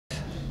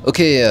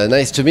Okay,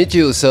 nice to meet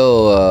you.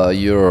 So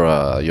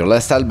your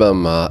last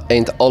album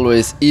ain't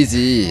always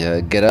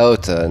easy. Get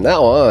out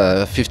now,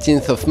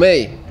 15th of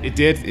May. It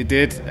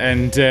did,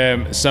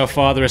 and so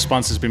far the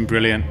response has been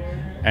brilliant,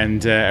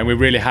 and we're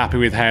really happy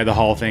with how the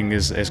whole thing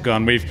has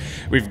gone.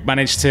 We've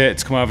managed to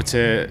come over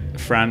to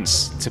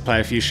France to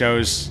play a few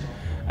shows,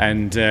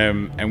 and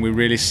we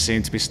really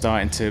seem to be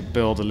starting to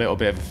build a little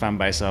bit of a fan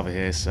base over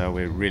here. So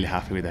we're really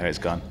happy with how it's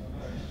gone.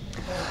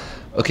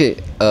 Okay,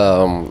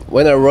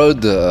 when I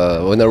read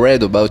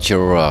about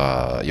your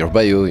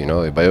bio,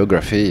 your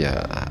biography,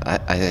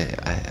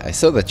 I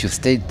saw that you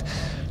stayed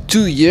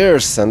 2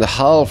 years and a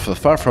half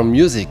far from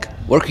music,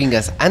 working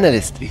as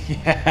analyst.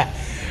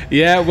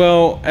 Yeah.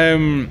 Well,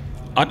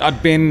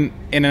 I'd been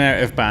in and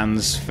out of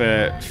bands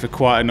for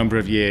quite a number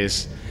of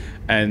years,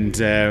 and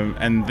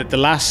the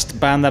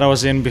last band that I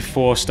was in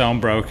before Stone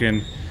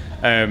Broken,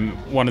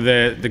 one of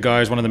the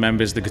guys, one of the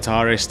members, the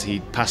guitarist, he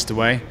passed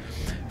away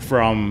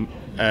from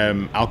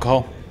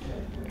alcohol,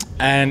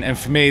 and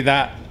for me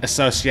that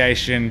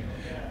association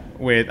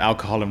with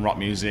alcohol and rock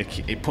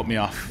music, it put me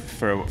off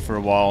for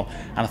a while,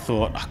 and I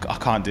thought I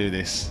can't do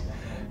this.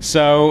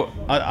 So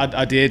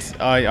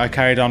I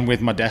carried on with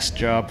my desk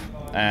job,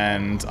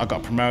 and I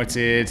got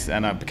promoted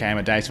and I became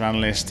a data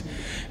analyst,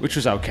 which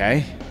was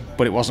okay,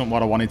 but it wasn't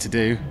what I wanted to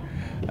do.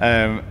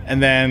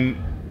 And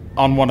then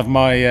on one of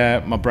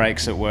my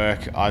breaks at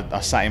work, I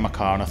sat in my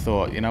car and I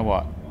thought, you know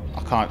what,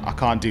 I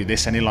can't do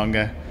this any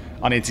longer.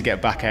 I need to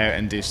get back out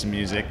and do some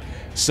music.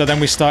 So then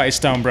we started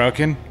Stone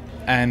Broken,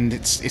 and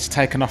it's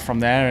taken off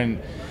from there.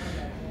 And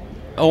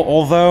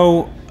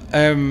although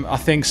I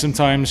think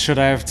sometimes should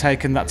I have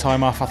taken that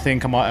time off, I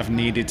think I might have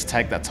needed to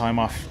take that time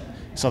off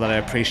so that I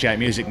appreciate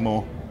music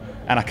more.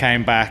 And I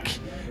came back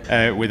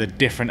with a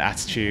different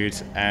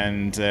attitude,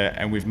 and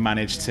we've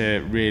managed to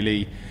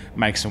really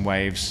make some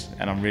waves.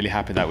 And I'm really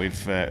happy that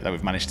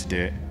we've managed to do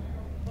it.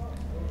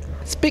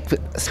 Speak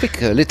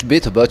a little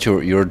bit about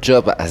your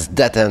job as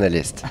data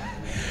analyst.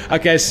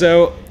 Okay,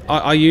 so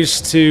I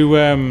used to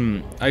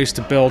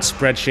build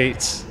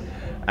spreadsheets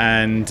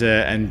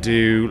and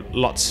do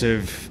lots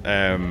of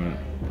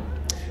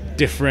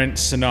different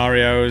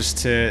scenarios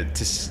to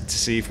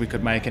see if we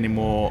could make any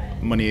more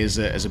money as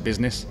a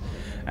business.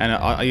 And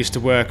I used to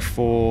work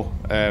for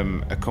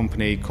a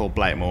company called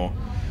Blakemore,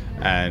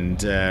 and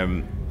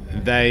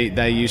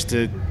they used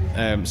to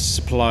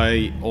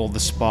supply all the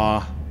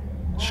spa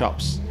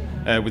shops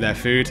with their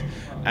food,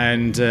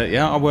 and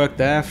I worked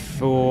there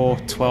for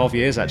 12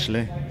 years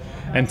actually,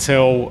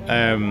 until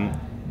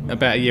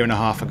about a year and a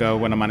half ago,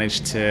 when I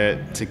managed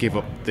to give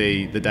up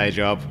the day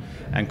job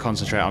and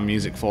concentrate on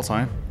music full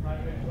time.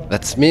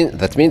 That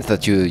means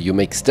that you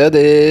make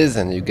studies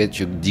and you get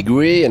your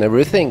degree and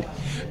everything.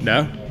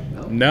 No.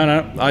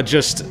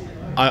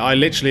 I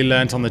literally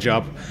learnt on the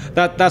job.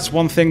 That's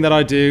one thing that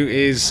I do,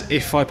 is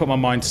if I put my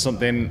mind to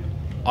something,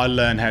 I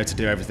learn how to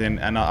do everything,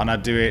 and I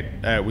do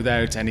it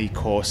without any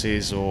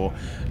courses or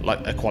like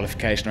a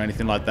qualification or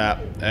anything like that.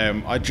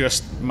 I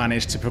just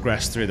managed to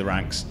progress through the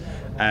ranks,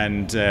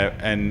 and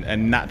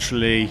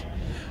naturally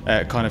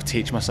kind of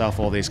teach myself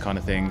all these kind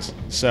of things.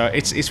 So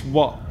it's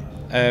what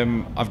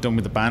I've done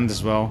with the band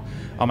as well.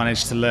 I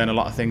managed to learn a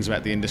lot of things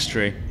about the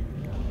industry,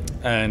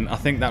 and I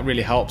think that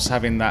really helps,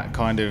 having that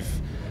kind of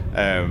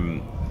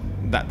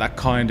that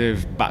kind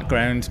of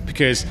background,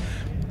 because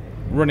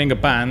running a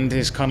band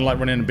is kind of like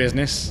running a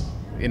business,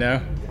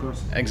 Of course.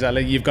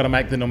 Exactly. You've got to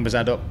make the numbers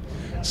add up.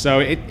 So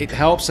it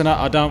helps, and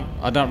I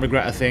don't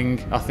regret a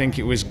thing. I think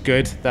it was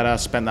good that I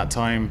spent that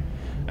time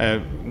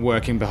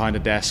working behind a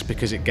desk,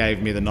 because it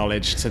gave me the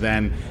knowledge to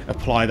then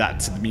apply that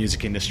to the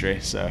music industry.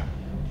 So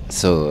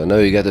now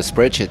you got a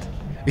spreadsheet.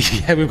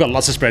 Yeah, we've got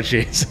lots of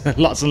spreadsheets,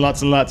 lots and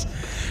lots and lots.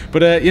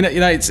 But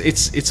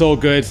it's all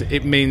good.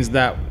 It means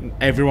that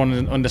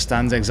everyone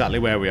understands exactly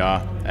where we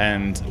are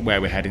and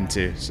where we're heading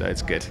to. So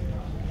it's good.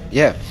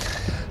 Yeah.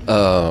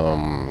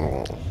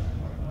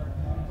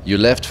 You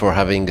left for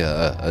having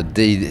a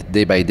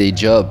day by day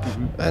job,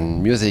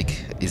 and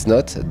music is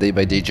not a day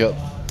by day job.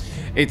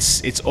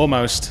 It's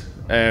almost.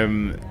 I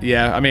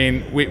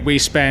mean, we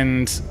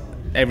spend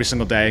every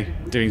single day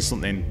doing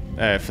something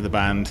for the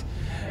band,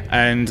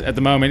 and at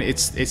the moment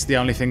it's the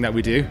only thing that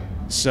we do.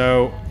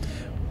 So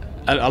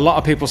a lot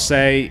of people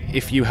say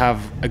if you have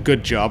a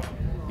good job,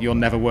 you'll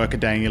never work a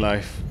day in your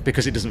life,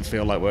 because it doesn't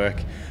feel like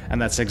work,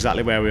 and that's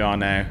exactly where we are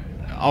now.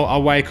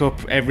 I'll wake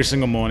up every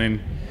single morning,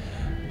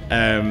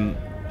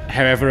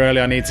 however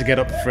early I need to get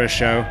up for a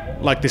show.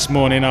 Like this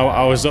morning,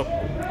 I was up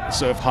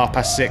sort of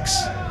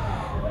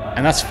 6:30,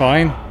 and that's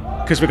fine,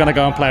 because we're going to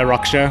go and play a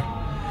rock show.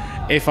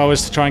 If I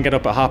was to try and get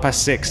up at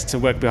 6:30 to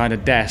work behind a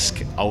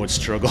desk, I would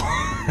struggle.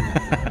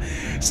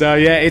 So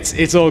yeah,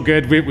 it's all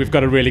good. We've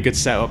got a really good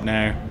setup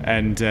now,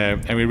 and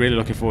we're really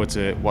looking forward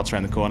to what's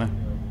around the corner.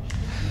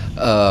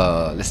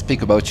 Let's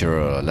speak about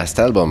your last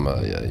album.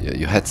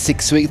 You had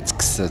 6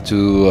 weeks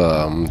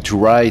to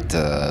write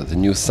the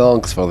new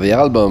songs for the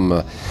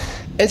album.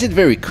 Is it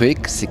very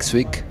quick, 6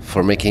 weeks,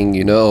 for making,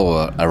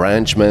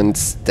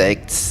 arrangements,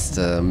 texts,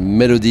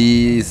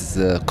 melodies,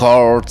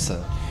 chords?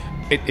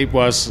 It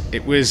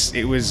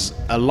was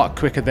a lot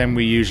quicker than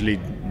we usually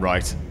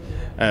write,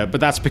 but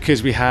that's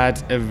because we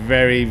had a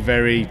very,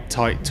 very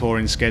tight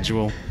touring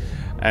schedule,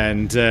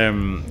 and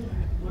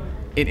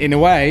in a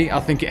way,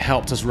 I think it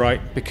helped us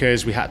write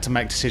because we had to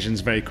make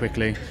decisions very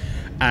quickly,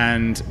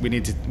 and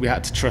we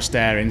had to trust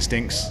our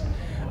instincts,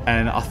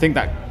 and I think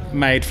that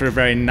made for a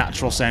very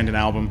natural sounding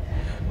album,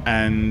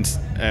 and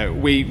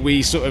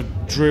we sort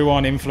of drew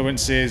on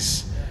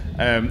influences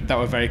that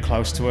were very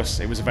close to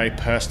us. It was a very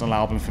personal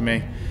album for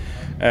me.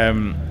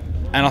 And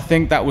I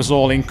think that was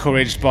all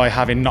encouraged by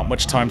having not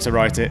much time to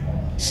write it.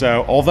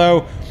 So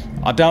although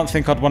I don't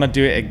think I'd want to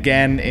do it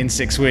again in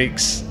 6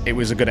 weeks, it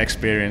was a good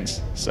experience.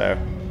 So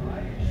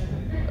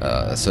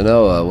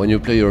now when you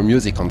play your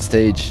music on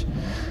stage,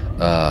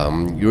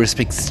 you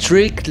respect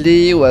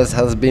strictly what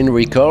has been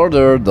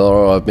recorded,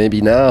 or maybe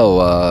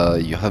now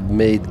you have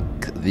made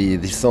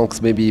the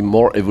songs maybe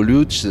more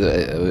evolution.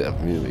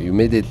 You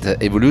made it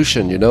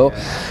evolution, you know,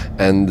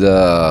 and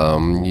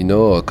you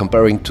know,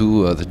 comparing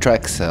to the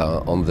tracks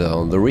on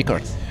the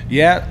records.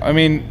 Yeah, I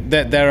mean,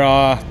 there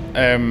are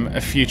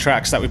a few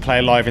tracks that we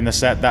play live in the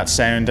set that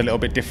sound a little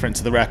bit different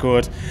to the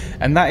record,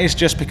 and that is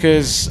just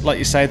because, like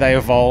you say, they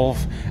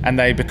evolve and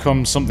they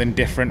become something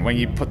different when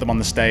you put them on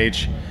the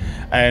stage.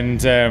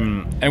 And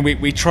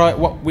we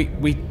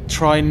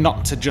try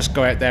not to just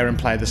go out there and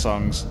play the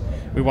songs.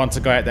 We want to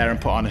go out there and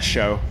put on a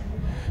show.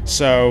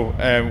 So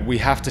we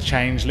have to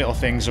change little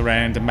things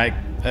around and make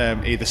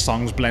either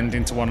songs blend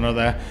into one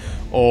another,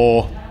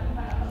 or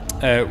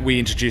we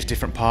introduce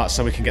different parts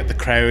so we can get the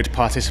crowd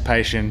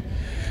participation.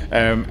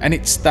 And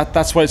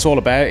that's what it's all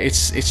about.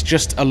 It's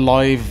just a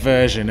live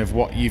version of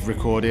what you've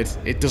recorded.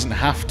 It doesn't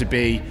have to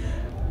be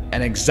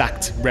an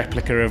exact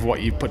replica of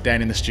what you've put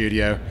down in the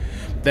studio.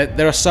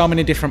 There are so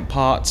many different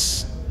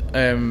parts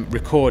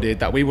recorded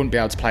that we wouldn't be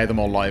able to play them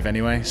all live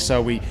anyway.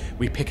 So we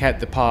pick out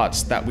the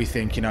parts that we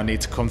think, you know,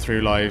 need to come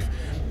through live,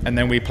 and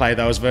then we play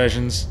those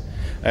versions.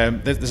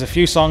 There's a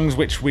few songs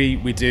which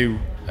we do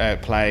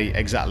play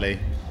exactly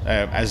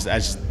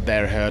as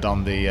they're heard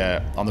on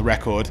the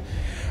record,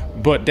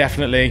 but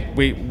definitely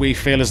we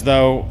feel as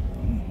though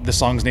the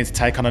songs need to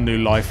take on a new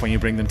life when you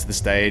bring them to the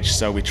stage.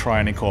 So we try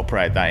and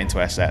incorporate that into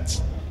our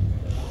sets.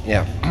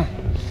 Yeah.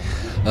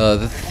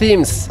 The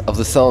themes of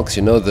the songs,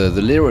 you know, the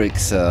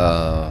lyrics,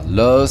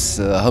 loss,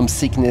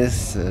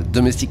 homesickness,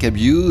 domestic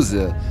abuse,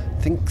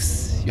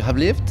 things you have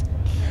lived?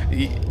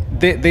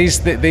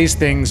 These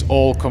things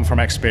all come from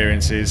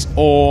experiences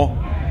or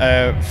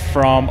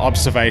from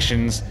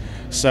observations.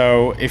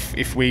 So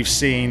if we've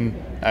seen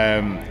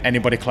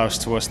anybody close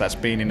to us that's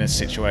been in a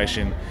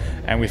situation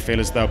and we feel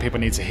as though people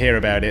need to hear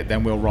about it,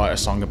 then we'll write a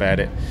song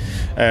about it.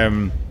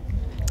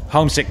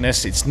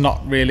 Homesickness, it's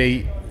not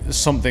really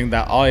something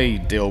that I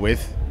deal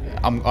with.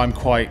 I'm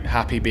quite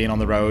happy being on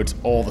the road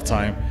all the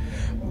time,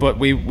 but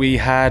we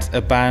had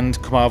a band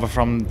come over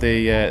from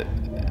the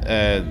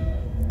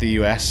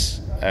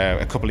US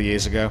a couple of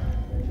years ago,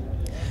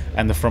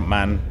 and the front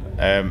man,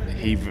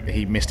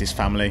 he missed his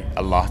family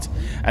a lot,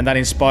 and that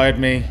inspired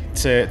me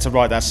to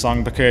write that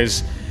song,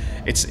 because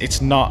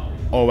it's not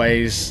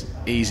always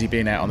easy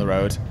being out on the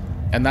road,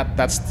 and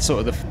that's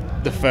sort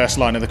of the first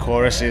line of the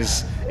chorus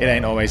is, it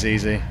ain't always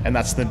easy, and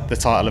that's the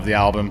title of the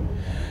album.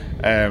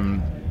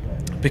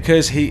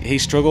 Because he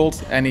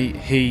struggled and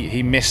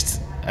he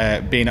missed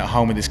being at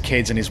home with his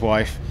kids and his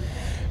wife,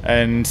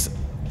 and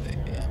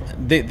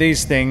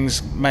these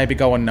things maybe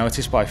go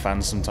unnoticed by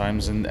fans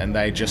sometimes, and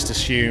they just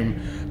assume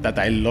that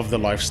they love the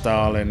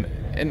lifestyle,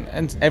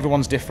 and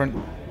everyone's different.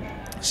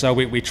 So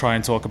we try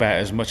and talk about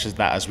as much as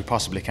that as we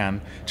possibly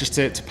can, just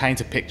to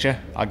paint a picture,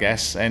 I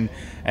guess, and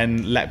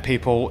let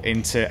people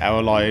into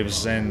our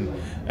lives, and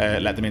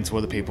let them into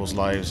other people's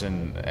lives,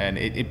 and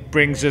it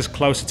brings us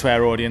closer to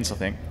our audience, I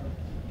think.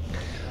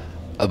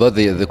 About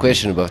the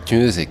question about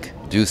music,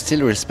 do you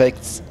still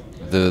respect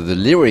the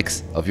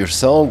lyrics of your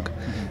song?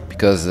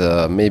 Because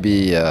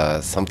maybe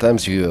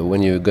sometimes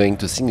when you're going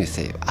to sing, you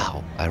say,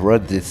 "Wow, I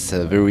wrote this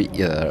very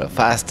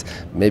fast.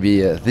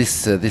 Maybe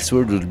this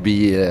word would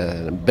be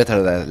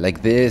better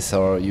like this,"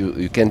 or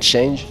you can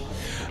change.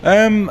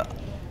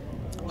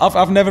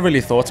 I've never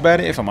really thought about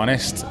it, if I'm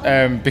honest,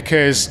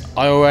 because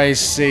I always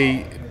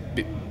see,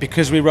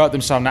 because we wrote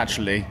them so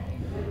naturally.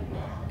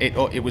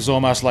 It was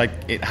almost like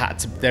it had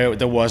to.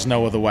 There was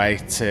no other way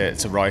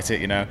to write it.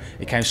 You know,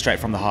 it came straight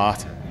from the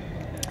heart.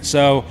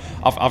 So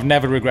I've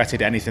never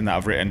regretted anything that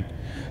I've written.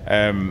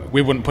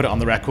 We wouldn't put it on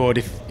the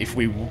record if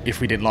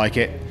we didn't like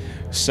it.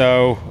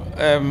 So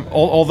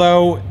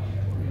although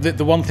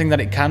the one thing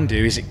that it can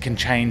do is it can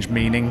change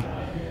meaning.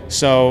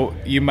 So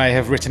you may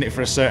have written it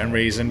for a certain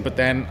reason, but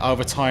then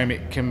over time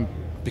it can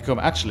become,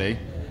 actually,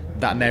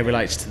 that now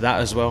relates to that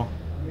as well.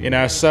 You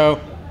know, so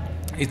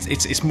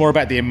it's more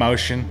about the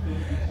emotion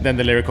than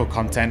the lyrical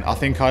content. I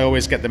think I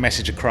always get the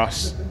message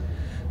across,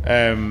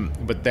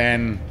 but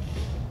then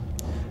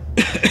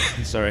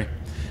sorry,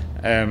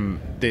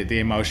 the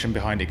emotion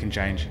behind it can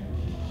change.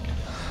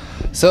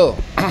 So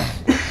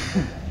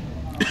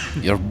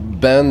your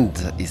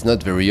band is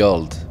not very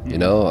old, you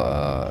know.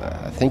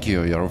 I think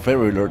you're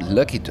very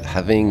lucky to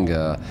having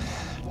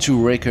 2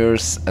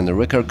 records and a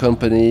record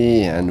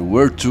company and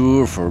world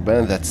tour for a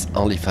band that's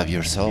only 5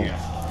 years old.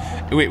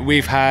 Yeah.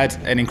 We've had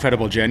an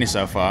incredible journey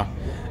so far,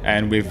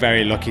 and we're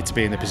very lucky to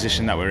be in the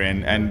position that we're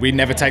in, and we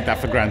never take that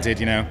for granted.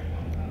 You know,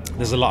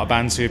 there's a lot of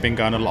bands who've been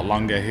going a lot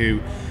longer who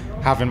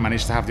haven't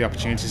managed to have the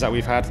opportunities that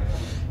we've had.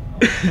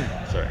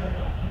 Sorry.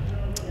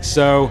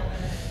 So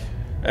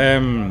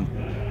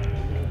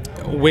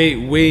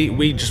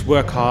we just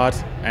work hard,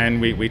 and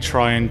we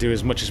try and do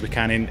as much as we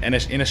can in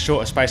as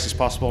short a space as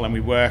possible, and we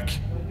work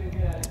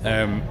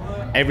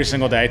every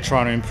single day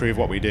trying to improve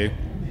what we do.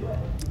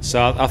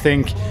 So I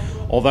think,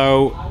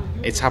 although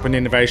it's happened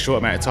in a very short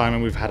amount of time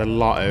and we've had a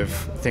lot of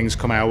things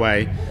come our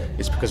way,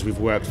 it's because we've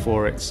worked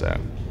for it. So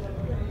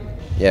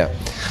yeah.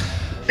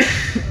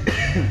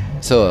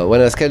 So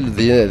when I scheduled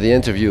the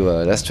interview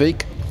last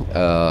week,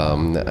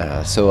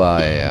 so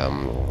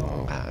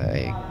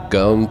I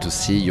gone to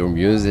see your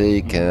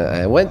music, and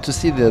I went to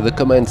see the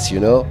comments,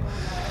 you know,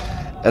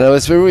 and I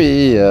was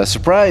very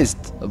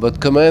surprised about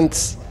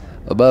comments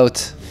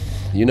about,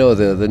 you know,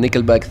 the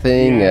Nickelback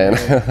thing. Yeah.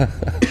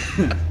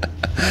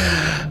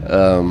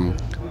 And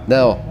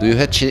now, do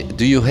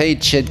you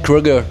hate Chet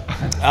Kruger?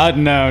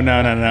 No.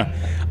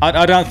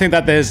 I don't think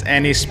that there's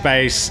any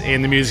space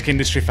in the music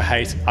industry for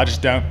hate. I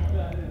just don't.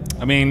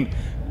 I mean,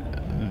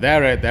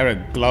 they're a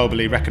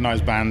globally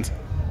recognized band,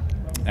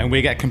 and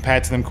we get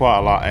compared to them quite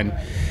a lot. And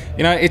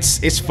you know,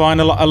 it's fine.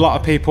 A lot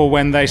of people,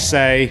 when they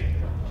say,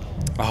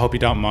 "I hope you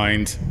don't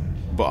mind,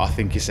 but I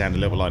think you sound a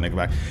little like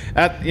Nickelback,"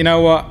 you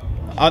know what?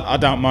 I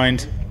don't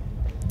mind.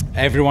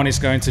 Everyone is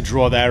going to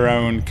draw their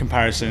own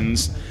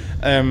comparisons.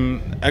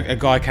 A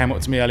guy came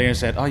up to me earlier and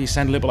said, "Oh, you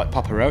sound a little bit like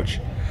Papa Roach."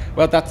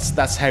 Well,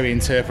 that's how he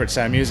interprets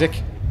our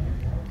music,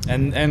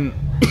 and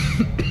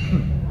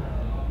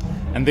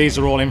and these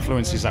are all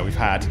influences that we've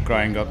had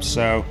growing up.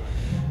 So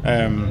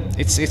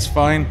it's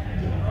fine.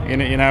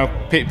 You know,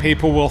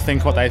 people will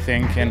think what they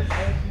think, and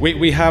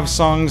we have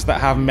songs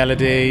that have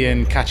melody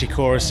and catchy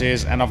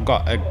choruses, and I've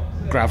got a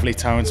gravelly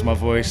tone to my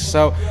voice,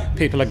 so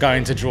people are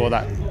going to draw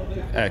that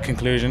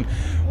conclusion.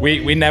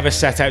 We never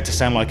set out to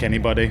sound like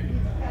anybody,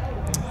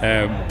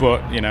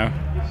 but you know,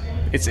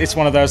 it's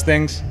one of those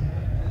things.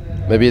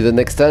 Maybe the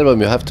next album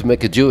you have to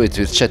make a duet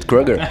with Chet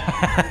Kruger.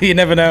 You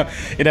never know.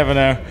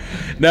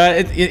 No,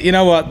 you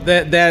know what?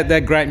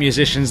 They're great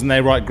musicians and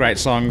they write great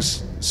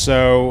songs.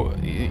 So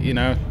you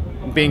know,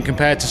 being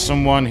compared to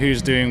someone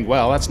who's doing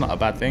well, that's not a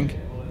bad thing.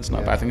 It's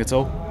not a bad thing at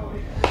all.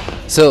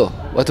 So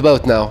what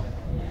about now?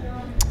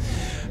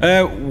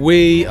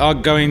 We are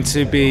going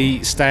to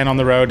be staying on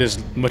the road as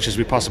much as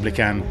we possibly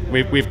can.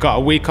 We've got a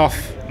week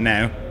off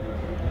now,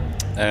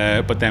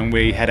 but then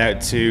we head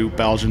out to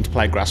Belgium to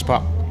play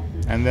Grasspop.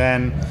 And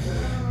then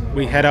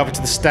we head over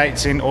to the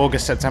States in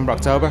August, September,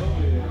 October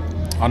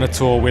on a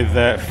tour with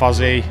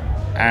Fozzy,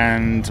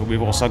 and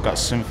we've also got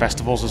some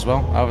festivals as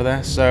well over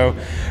there. So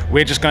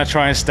we're just going to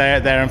try and stay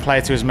out there and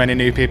play to as many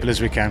new people as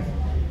we can.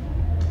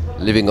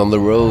 Living on the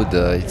road,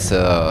 it's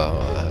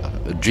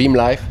a dream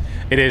life.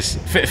 It is.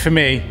 For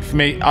me,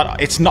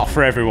 it's not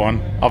for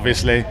everyone,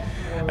 obviously,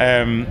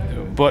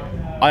 but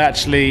I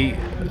actually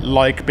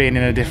like being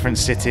in a different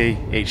city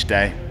each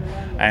day,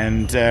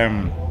 and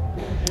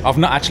I've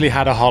not actually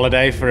had a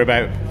holiday for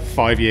about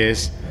 5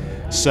 years,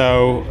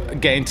 so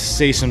getting to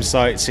see some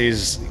sights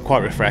is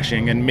quite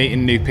refreshing, and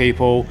meeting new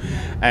people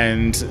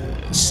and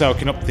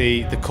soaking up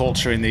the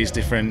culture in these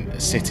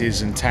different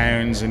cities and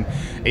towns and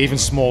even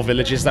small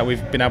villages that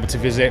we've been able to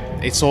visit.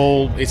 It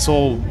sort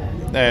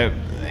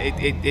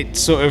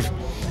of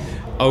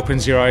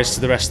opens your eyes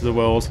to the rest of the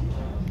world.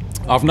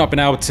 I've not been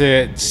able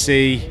to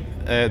see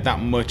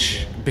that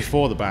much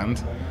before the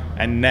band,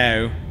 and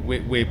now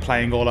we're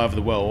playing all over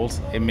the world.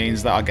 It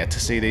means that I get to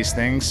see these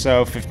things.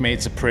 So for me,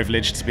 it's a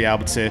privilege to be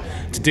able to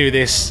do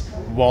this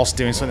whilst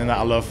doing something that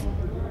I love.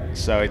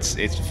 So it's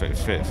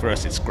for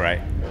us, it's great.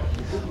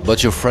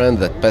 But your friend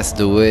that passed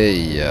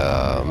away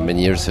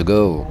many years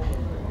ago,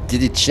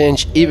 did it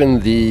change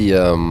even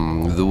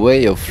the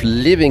way of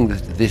living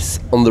this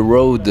on the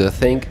road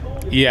thing?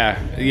 Yeah,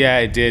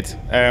 it did.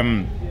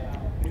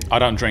 I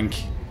don't drink,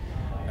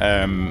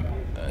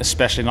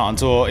 especially not on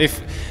tour.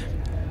 If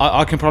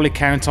I can probably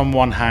count on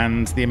one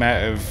hand the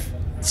amount of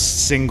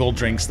single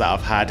drinks that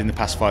I've had in the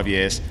past 5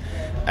 years,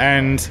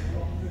 and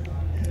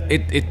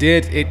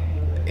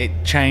it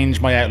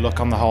changed my outlook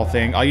on the whole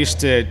thing. I used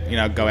to, you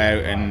know,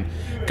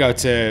 go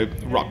to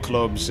rock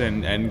clubs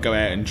and go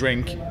out and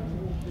drink,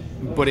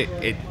 but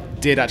it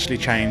did actually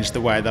change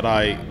the way that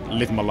I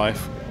live my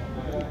life.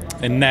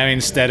 And now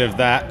instead of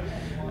that,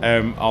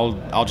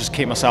 I'll just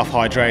keep myself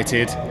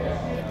hydrated.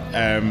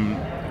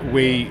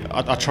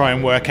 I try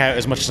and work out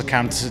as much as I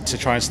can to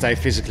try and stay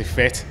physically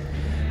fit,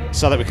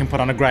 so that we can put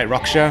on a great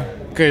rock show.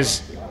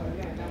 Because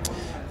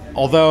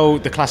although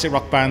the classic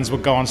rock bands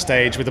would go on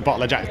stage with a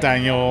bottle of Jack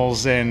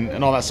Daniels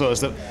and all that sort of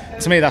stuff,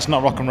 to me that's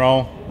not rock and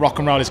roll. Rock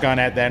and roll is going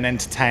out there and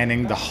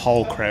entertaining the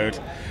whole crowd.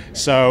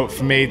 So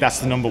for me, that's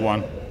the number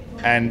one,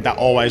 and that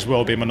always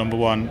will be my number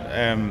one.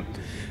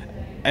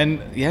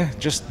 And yeah,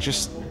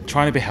 just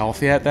trying to be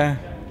healthy out there,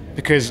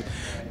 because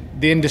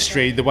the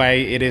industry, the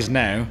way it is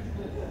now,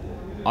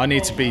 I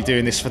need to be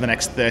doing this for the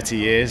next 30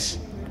 years,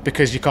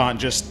 because you can't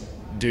just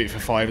do it for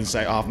 5 and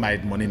say, oh, I've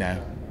made money now,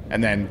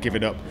 and then give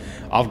it up.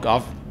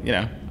 I've you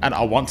know, and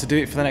I want to do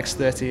it for the next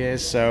 30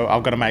 years, so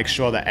I've got to make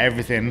sure that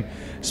everything,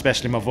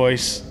 especially my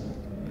voice,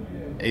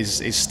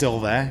 is still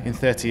there in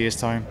 30 years'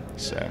 time.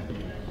 So.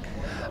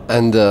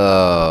 And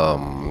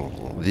the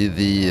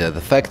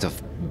fact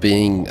of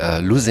being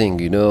losing,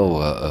 you know,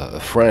 a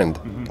friend,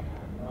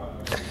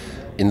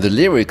 in the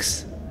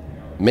lyrics,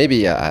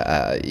 maybe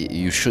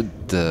you should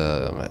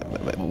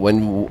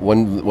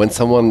when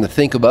someone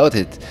think about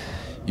it,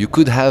 you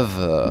could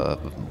have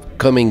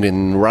coming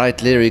and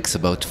write lyrics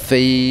about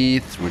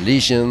faith,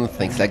 religion,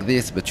 things like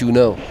this, but you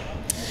know.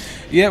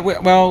 Yeah,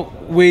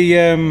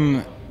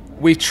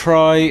 we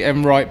try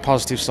and write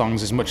positive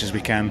songs as much as we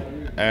can.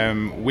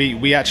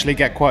 We actually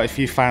get quite a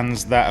few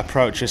fans that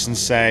approach us and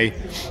say,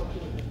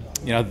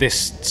 you know,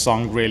 this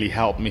song really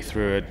helped me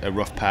through a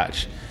rough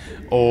patch,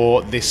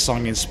 or this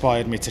song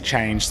inspired me to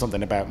change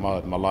something about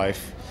my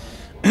life.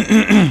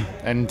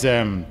 And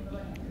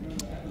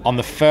on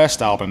the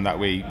first album that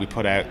we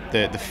put out,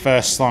 the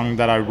first song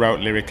that I wrote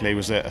lyrically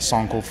was a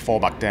song called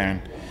Fall Back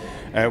Down,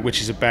 which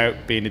is about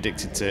being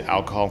addicted to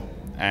alcohol,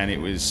 and it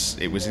was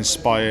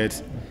inspired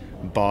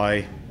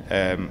by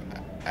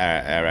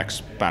our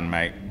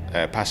ex-bandmate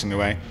passing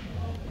away.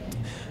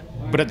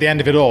 But at the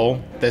end of it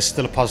all, there's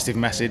still a positive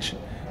message,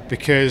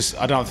 because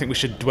I don't think we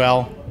should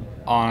dwell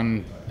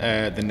on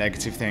the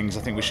negative things.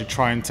 I think we should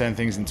try and turn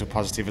things into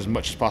positive as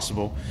much as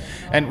possible.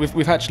 And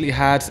we've actually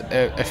had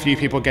a few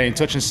people get in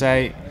touch and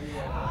say,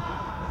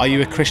 are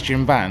you a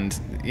Christian band?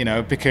 You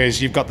know,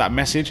 because you've got that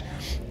message.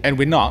 And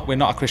we're not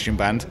a Christian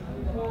band.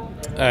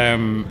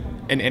 And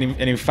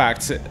in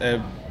fact,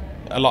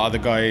 a lot of the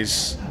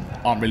guys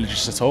aren't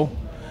religious at all.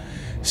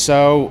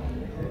 So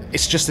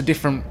it's just a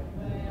different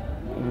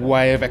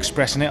way of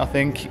expressing it, I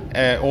think.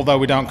 Although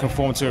we don't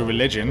conform to a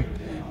religion,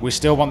 we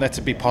still want there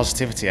to be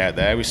positivity out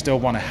there. We still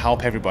want to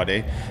help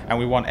everybody, and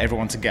we want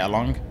everyone to get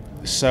along.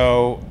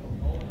 So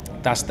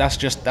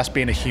that's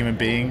being a human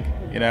being,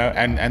 you know,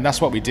 and that's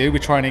what we do. We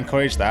try and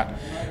encourage that.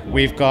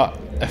 We've got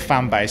a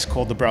fan base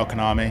called the Broken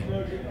Army,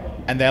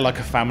 and they're like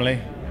a family.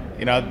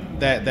 You know,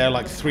 they're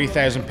like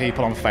 3,000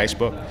 people on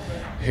Facebook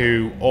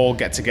who all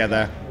get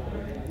together,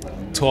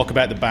 talk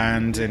about the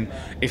band, and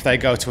if they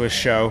go to a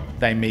show,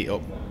 they meet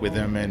up with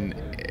them, and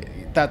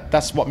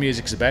that's what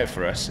music's about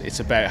for us.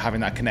 It's about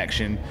having that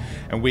connection,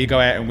 and we go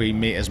out and we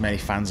meet as many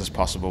fans as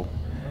possible,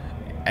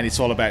 and it's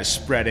all about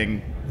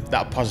spreading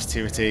that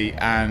positivity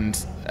and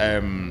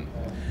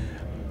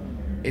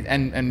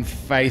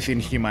faith in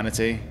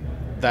humanity,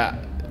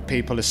 that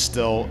people are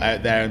still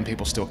out there and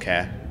people still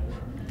care.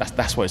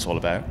 That's what it's all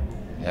about.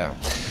 Yeah.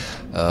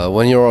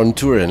 When you're on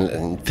tour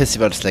and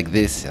festivals like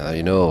this,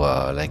 you know,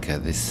 like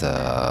this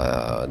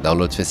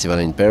Download Festival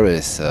in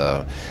Paris,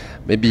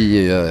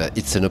 maybe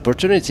it's an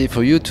opportunity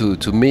for you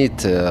to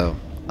meet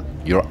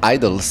your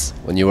idols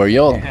when you were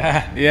young.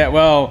 Yeah,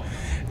 well,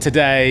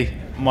 today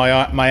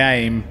my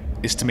aim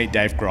is to meet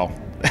Dave Grohl.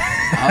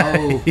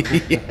 Oh.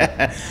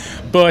 Yeah.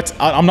 But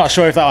I'm not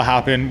sure if that'll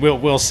happen.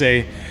 We'll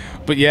see.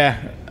 But yeah,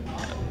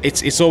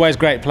 it's always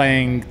great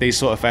playing these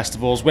sort of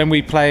festivals. When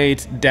we played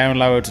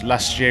Download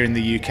last year in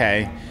the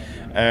UK,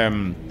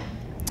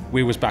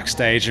 we was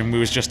backstage and we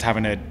was just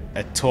having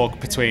a talk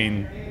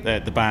between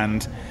the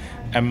band,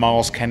 and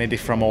Miles Kennedy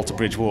from Alter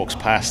Bridge walks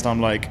past.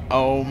 I'm like,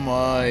 oh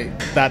my,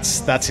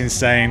 that's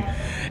insane.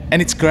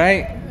 And it's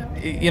great.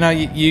 You know,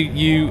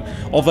 you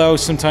although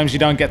sometimes you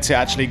don't get to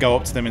actually go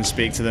up to them and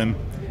speak to them,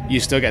 you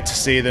still get to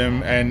see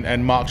them.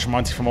 And Mark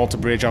Tremonti from Alter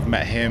Bridge, I've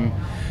met him.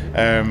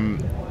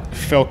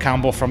 Phil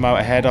Campbell from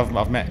Motorhead,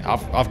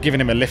 I've given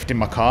him a lift in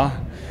my car.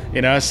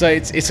 You know, so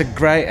it's a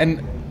great,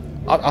 and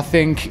I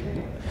think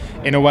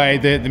in a way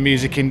the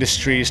music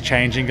industry is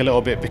changing a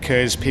little bit,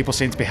 because people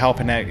seem to be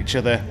helping out each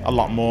other a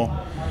lot more.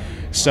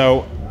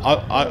 So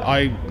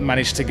I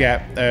managed to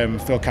get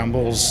Phil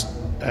Campbell's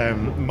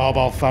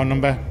mobile phone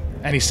number,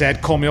 and he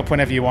said, call me up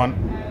whenever you want.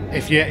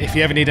 If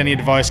you ever need any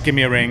advice, give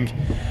me a ring.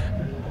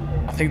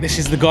 I think this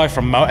is the guy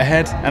from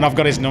Motorhead, and I've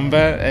got his number,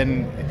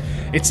 and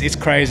it's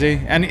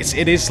crazy. And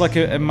it is like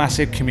a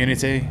massive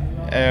community,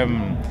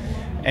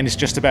 and it's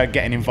just about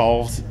getting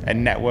involved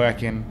and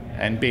networking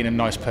and being a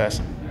nice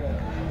person.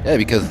 Yeah,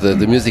 because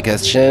the music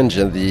has changed,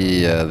 and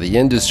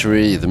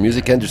the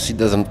music industry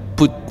doesn't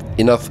put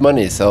enough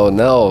money. So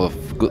now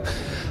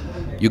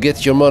you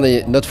get your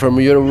money not from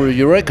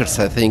your records,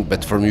 I think,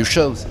 but from your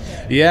shows.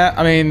 Yeah,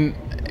 I mean,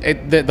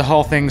 the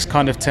whole thing's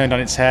kind of turned on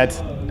its head.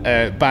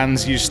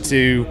 Bands used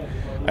to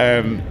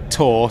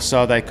tour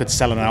so they could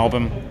sell an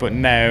album, but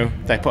now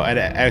they put out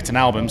an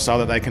album so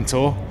that they can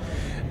tour.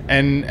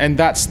 And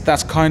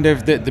that's kind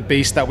of the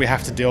beast that we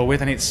have to deal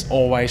with, and it's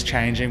always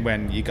changing.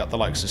 When you got the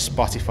likes of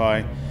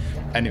Spotify,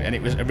 and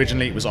it was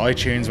originally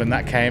iTunes when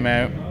that came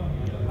out.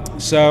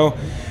 So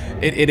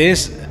it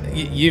is,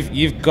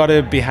 you've got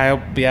to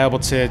be able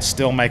to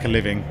still make a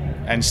living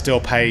and still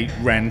pay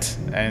rent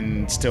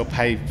and still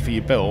pay for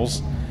your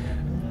bills.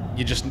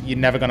 You're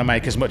never going to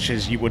make as much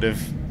as you would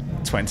have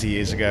 20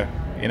 years ago.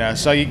 You know,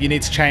 so you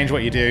need to change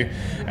what you do,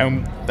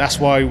 and that's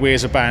why we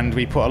as a band,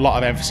 we put a lot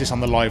of emphasis on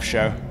the live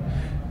show.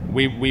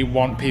 We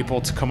want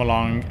people to come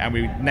along, and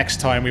next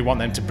time we want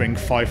them to bring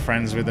 5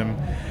 friends with them.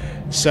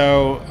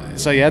 So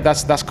yeah,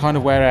 that's kind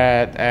of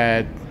where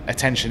our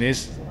attention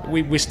is.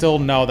 We still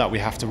know that we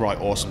have to write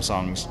awesome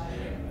songs.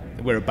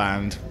 We're a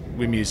band,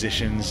 we're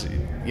musicians,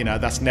 you know,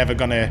 that's never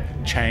gonna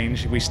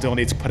change. We still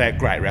need to put out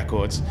great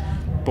records,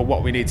 but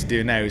what we need to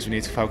do now is we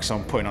need to focus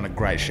on putting on a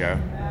great show.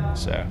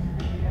 So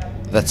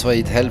that's why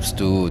it helps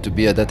to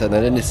be a data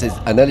analyst.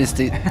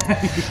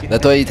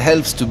 That's why it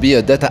helps to be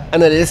a data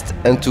analyst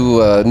and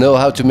to know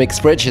how to make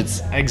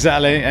spreadsheets.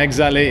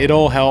 Exactly. It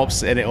all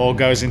helps, and it all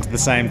goes into the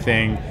same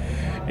thing.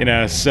 You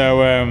know,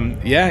 so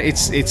yeah,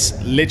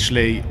 it's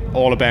literally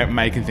all about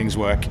making things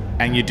work,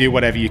 and you do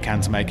whatever you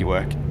can to make it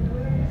work.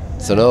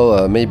 So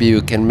now maybe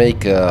you can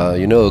make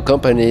you know, a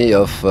company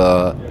of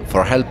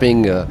for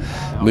helping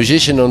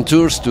musicians on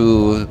tours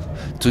to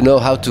know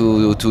how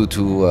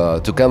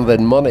to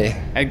convert money.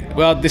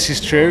 Well, this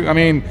is true. I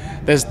mean,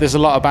 there's a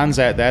lot of bands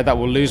out there that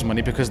will lose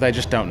money because they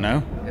just don't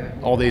know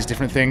all these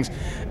different things,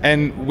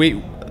 and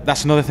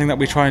that's another thing that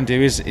we try and do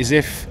is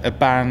if a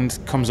band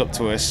comes up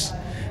to us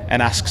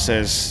and asks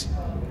us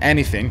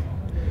anything,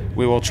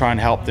 we will try and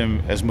help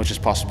them as much as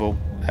possible.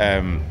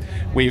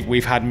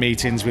 We've had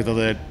meetings with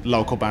other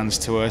local bands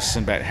to us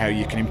about how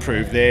you can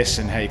improve this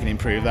and how you can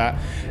improve that,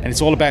 and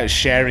it's all about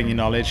sharing your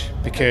knowledge,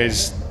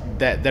 because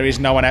there is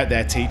no one out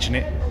there teaching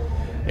it.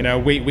 You know,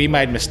 we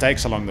made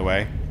mistakes along the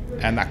way,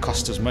 and that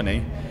cost us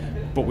money,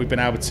 but we've been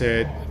able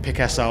to pick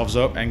ourselves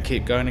up and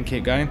keep going and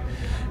keep going.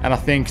 And I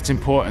think it's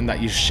important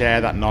that you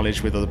share that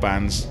knowledge with other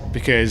bands,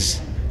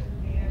 because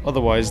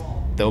otherwise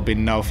there'll be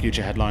no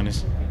future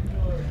headliners.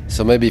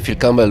 So maybe Phil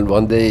Campbell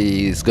one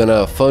day is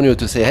gonna phone you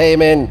to say, "Hey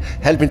man,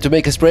 help me to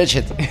make a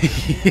spreadsheet."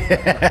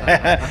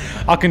 Yeah,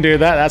 I can do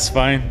that. That's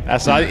fine.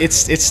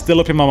 It's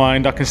still up in my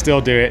mind. I can still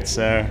do it.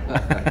 So,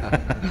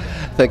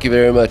 thank you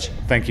very much.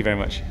 Thank you very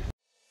much.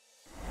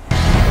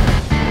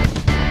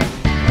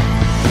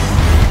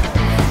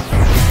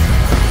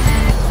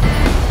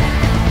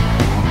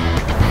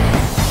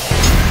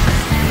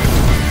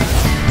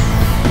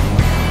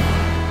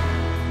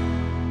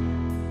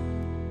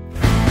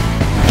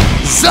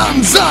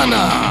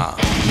 ZanZanA,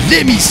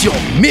 l'émission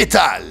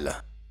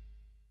métal.